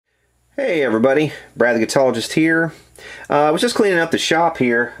Hey everybody, Brad the Guitarologist here. I was just cleaning up the shop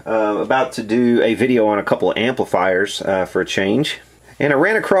here, about to do a video on a couple of amplifiers for a change. And I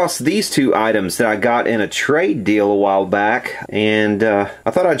ran across these two items that I got in a trade deal a while back, and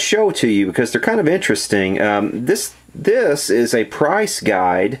I thought I'd show to you because they're kind of interesting. This is a price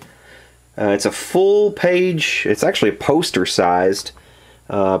guide. It's a full page, it's actually a poster sized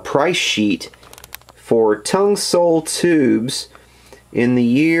price sheet for Tung Sol tubes in the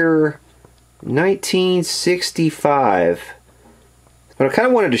year 1965. But I kind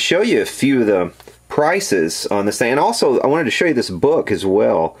of wanted to show you a few of the prices on this thing, and also I wanted to show you this book as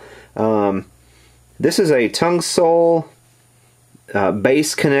well. This is a Tung Sol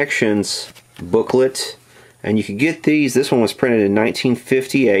bass connections booklet, and you can get these. This one was printed in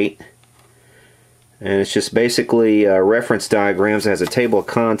 1958, and it's just basically reference diagrams. It has a table of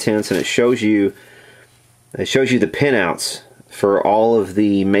contents, and it shows you the pinouts for all of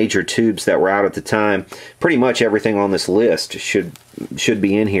the major tubes that were out at the time. Pretty much everything on this list should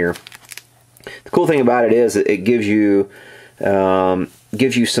be in here. The cool thing about it is it gives you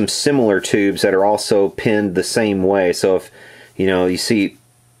some similar tubes that are also pinned the same way. So if you see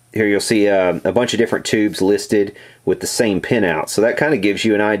here, you'll see a bunch of different tubes listed with the same pinout. So that kind of gives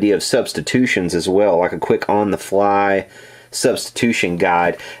you an idea of substitutions as well, like a quick on-the-fly substitution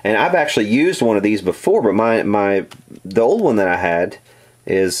guide. And I've actually used one of these before, but the old one that I had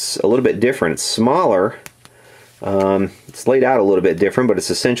is a little bit different. It's smaller. It's laid out a little bit different, but it's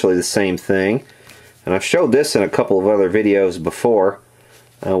essentially the same thing. And I've showed this in a couple of other videos before,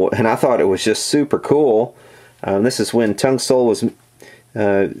 and I thought it was just super cool. This is when Tung Sol was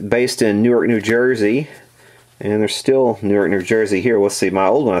based in Newark, New Jersey, and there's still Newark, New Jersey here. Let's see, my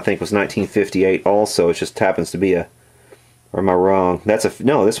old one I think was 1958 also. It just happens to be a, or am I wrong?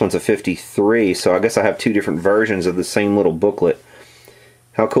 No, this one's a 53, so I guess I have two different versions of the same little booklet.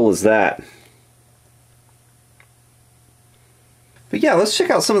 How cool is that? But yeah, let's check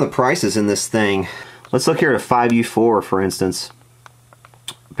out some of the prices in this thing. Let's look here at a 5U4, for instance.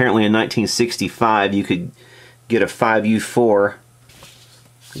 Apparently in 1965 you could get a 5U4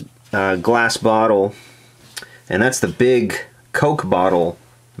 glass bottle, and that's the big Coke bottle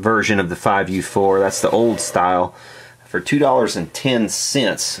version of the 5U4. That's the old style, for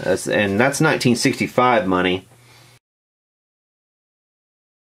 $2.10, and that's 1965 money.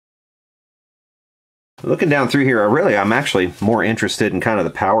 Looking down through here, I'm actually more interested in kind of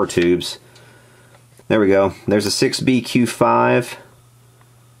the power tubes. There we go. There's a 6BQ5.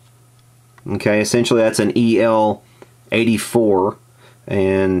 Okay, essentially that's an EL84,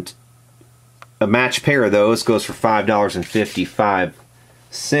 and a matched pair of those goes for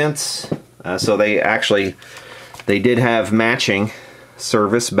 $5.55. So they did have matching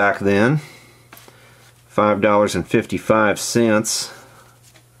service back then. $5.55.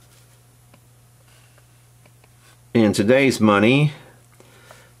 In today's money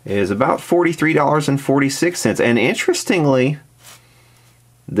is about $43.46. And interestingly,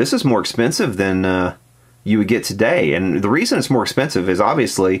 this is more expensive than you would get today. And the reason it's more expensive is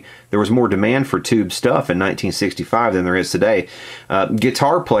obviously there was more demand for tube stuff in 1965 than there is today.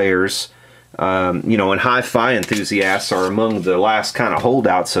 Guitar players, and hi-fi enthusiasts are among the last kind of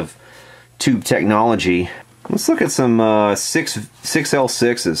holdouts of tube technology. Let's look at some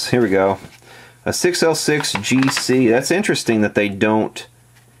 6L6s. Here we go. A 6L6 GC. That's interesting that they don't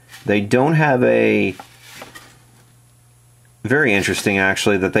have a, very interesting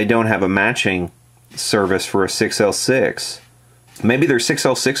actually, that they don't have a matching service for a 6L6. Maybe their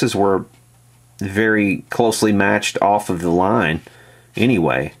 6L6s were very closely matched off of the line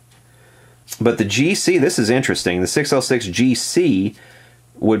anyway. But the GC, this is interesting. The 6L6 GC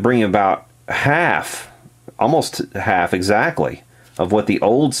would bring about half, almost half exactly, of what the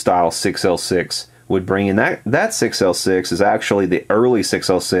old style 6L6 would bring. And that 6L6 is actually the early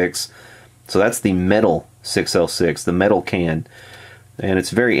 6L6. So that's the metal 6L6, the metal can. And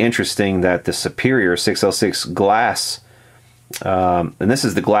it's very interesting that the superior 6L6 glass, and this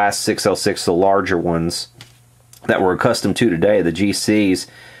is the glass 6L6, the larger ones that we're accustomed to today, the GCs,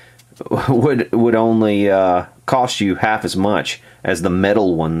 would only cost you half as much as the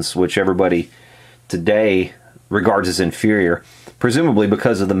metal ones, which everybody today regards as inferior, presumably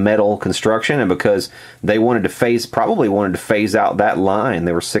because of the metal construction and because they probably wanted to phase out that line.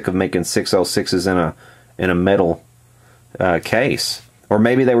 They were sick of making 6L6s in a metal case, or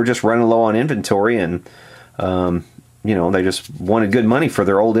maybe they were just running low on inventory and they just wanted good money for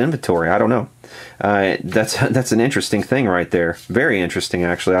their old inventory. I don't know. That's an interesting thing right there. Very interesting,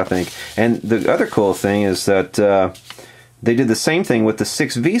 actually, I think. And the other cool thing is that they did the same thing with the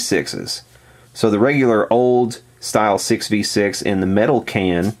 6V6s. So the regular old style 6V6 in the metal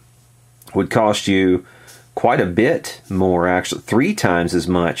can would cost you quite a bit more, actually 3 times as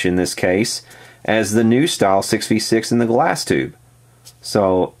much in this case, as the new style 6v6 in the glass tube.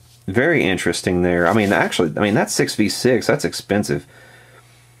 So very interesting there. I mean, actually, that's 6v6, that's expensive.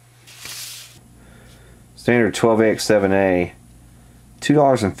 Standard 12AX7A,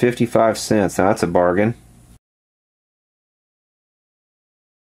 $2.55. Now that's a bargain.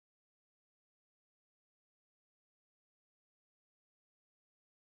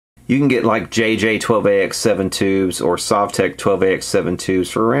 You can get like JJ 12AX7 tubes or Sovtech 12AX7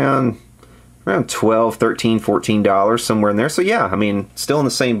 tubes for around $12, $13, $14, somewhere in there. So yeah, I mean, still in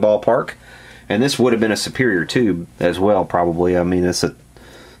the same ballpark. And this would have been a superior tube as well, probably. I mean, it's a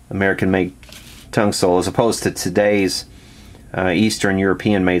American-made Tung Sol as opposed to today's Eastern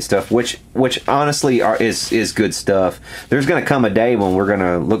European-made stuff, which honestly is good stuff. There's going to come a day when we're going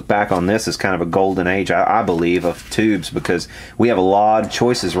to look back on this as kind of a golden age, I believe, of tubes, because we have a lot of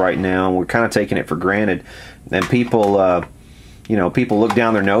choices right now, and we're kind of taking it for granted. And people, you know, people look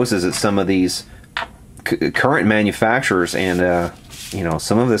down their noses at some of these current manufacturers, and you know,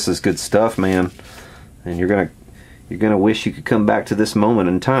 some of this is good stuff, man. And you're gonna wish you could come back to this moment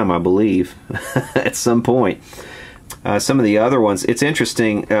in time, I believe, at some point. Some of the other ones, it's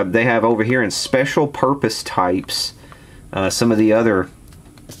interesting, they have over here in special purpose types, some of the other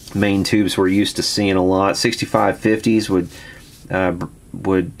main tubes we're used to seeing a lot. 6550s would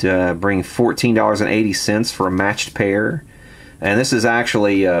bring $14.80 for a matched pair. And this is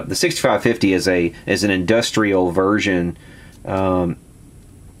actually, the 6550 is an industrial version, well,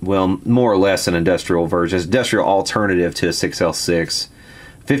 more or less an industrial version. It's an industrial alternative to a 6L6.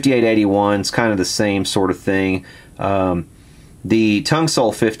 5881's kind of the same sort of thing. The Tung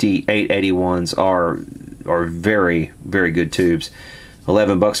Sol 5881s are very, very good tubes.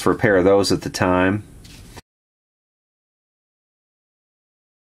 $11 for a pair of those at the time.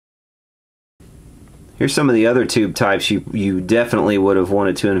 Here's some of the other tube types you definitely would have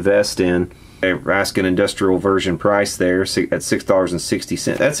wanted to invest in. They're asking industrial version price there at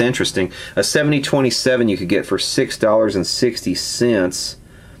 $6.60. That's interesting. A 7027 you could get for $6.60.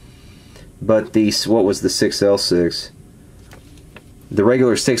 But what was the 6L6? The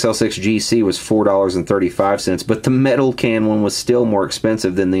regular 6L6 GC was $4.35, but the metal can one was still more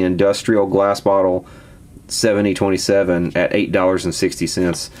expensive than the industrial glass bottle 7027 at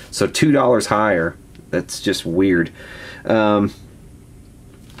 $8.60. So $2 higher. That's just weird.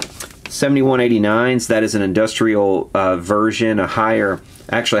 7189s, that is an industrial version,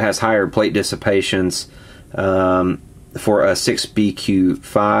 actually has higher plate dissipations for a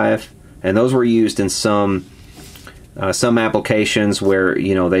 6BQ5. And those were used in some applications where,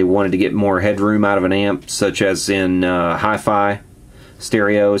 you know, they wanted to get more headroom out of an amp, such as in hi-fi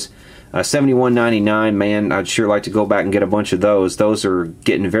stereos. 7199, man, I'd sure like to go back and get a bunch of those. Those are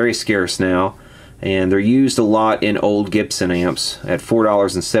getting very scarce now, and they're used a lot in old Gibson amps at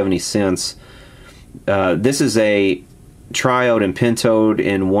 $4.70. This is a triode and pentode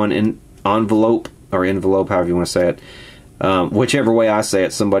in one envelope, however you want to say it. Whichever way I say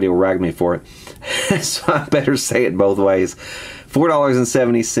it, somebody will rag me for it. So I better say it both ways.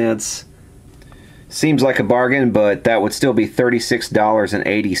 $4.70. Seems like a bargain, but that would still be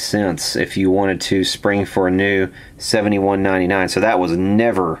 $36.80 if you wanted to spring for a new $71.99. So that was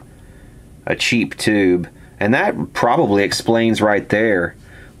never a cheap tube. And that probably explains right there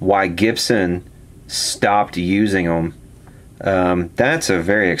why Gibson stopped using them. That's a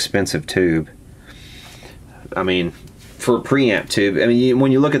very expensive tube. I mean, for a preamp tube, I mean,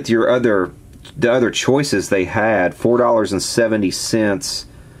 when you look at the other choices they had, $4.70.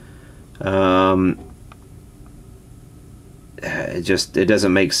 It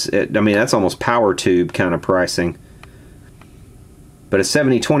doesn't make it. I mean, that's almost power tube kind of pricing. But a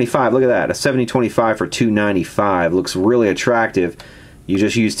 7025, look at that, a 7025 for $2.95 looks really attractive. You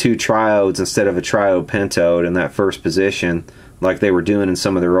just use 2 triodes instead of a triode pentode in that first position, like they were doing in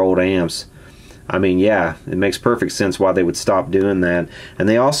some of their old amps. I mean, yeah, it makes perfect sense why they would stop doing that. And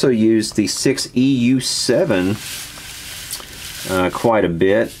they also used the 6EU7 quite a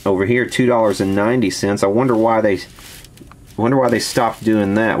bit over here, $2.90. I wonder why they stopped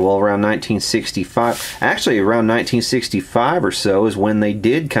doing that. Well, around 1965, actually around 1965 or so is when they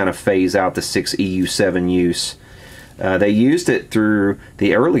did kind of phase out the 6EU7 use. They used it through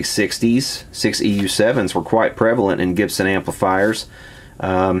the early 60s. 6EU7s were quite prevalent in Gibson amplifiers.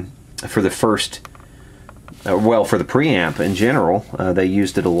 For the first, well, for the preamp in general, they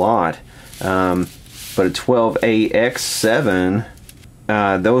used it a lot. But a 12AX7,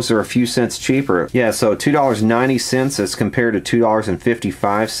 those are a few cents cheaper. Yeah, so $2.90 as compared to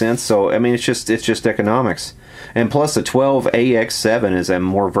 $2.55. So I mean, it's just economics. And plus the 12AX7 is a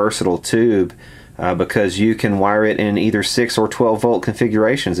more versatile tube because you can wire it in either 6 or 12 volt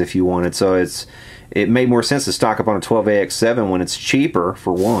configurations if you wanted. So it made more sense to stock up on a 12AX7 when it's cheaper,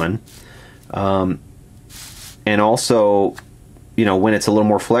 for one, and also, you know, when it's a little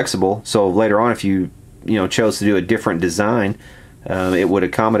more flexible. So later on, if you chose to do a different design, it would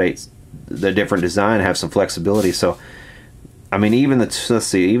accommodate the different design and have some flexibility. So I mean, even the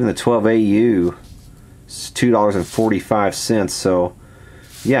 12AU is $2.45. So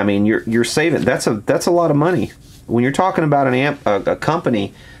yeah, I mean, you're saving. That's a lot of money when you're talking about an amp, a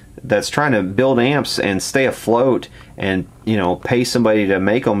company that's trying to build amps and stay afloat, and pay somebody to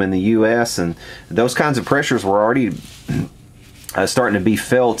make them in the U.S. and those kinds of pressures were already starting to be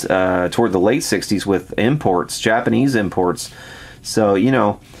felt toward the late '60s with imports, Japanese imports. So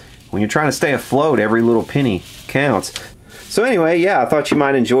when you're trying to stay afloat, every little penny counts. So anyway, yeah, I thought you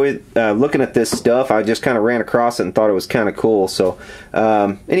might enjoy looking at this stuff. I just kind of ran across it and thought it was kind of cool. So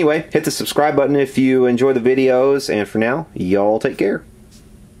anyway, hit the subscribe button if you enjoy the videos, and for now, y'all take care.